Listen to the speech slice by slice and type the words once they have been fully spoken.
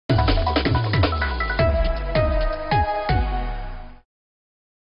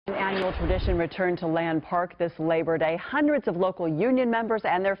tradition returned to Land Park this Labor Day. Hundreds of local union members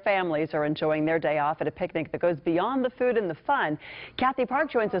and their families are enjoying their day off at a picnic that goes beyond the food and the fun. Kathy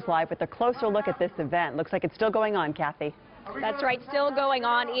Park joins us live with a closer look at this event. Looks like it's still going on, Kathy. That's right, still going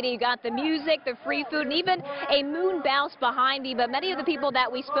on, Edie. You got the music, the free food, and even a moon bounce behind me. But many of the people that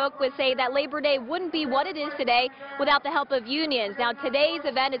we spoke with say that Labor Day wouldn't be what it is today without the help of unions. Now, today's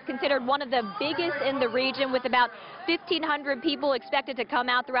event is considered one of the biggest in the region, with about 1,500 people expected to come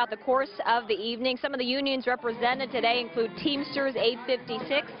out throughout the course of the evening. Some of the unions represented today include Teamsters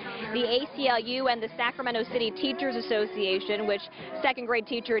 856, the ACLU, and the Sacramento City Teachers Association, which second grade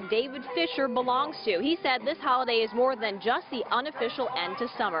teacher David Fisher belongs to. He said this holiday is more than just the unofficial end to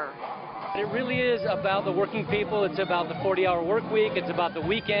summer. It really is about the working people. It's about the 40-hour work week. It's about the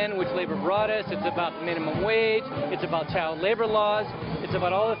weekend, which labor brought us. It's about the minimum wage. It's about child labor laws. It's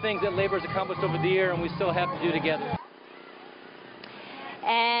about all the things that labor has accomplished over the year and we still have to do together.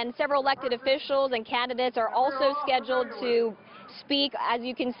 And several elected officials and candidates are also scheduled to speak. As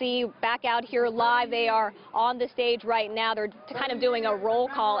you can see back out here live, they are on the stage right now. They're kind of doing a roll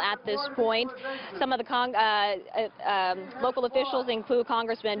call at this point. Some of the local officials include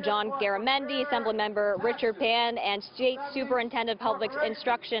Congressman John Garamendi, Assemblymember Richard Pan, and State Superintendent of Public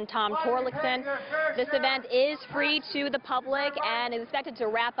Instruction Tom Torlakson. This event is free to the public and is expected to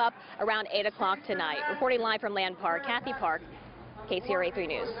wrap up around 8 o'clock tonight. Reporting live from Land Park, Kathy Park, KCRA 3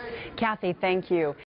 News. Kathy, thank you.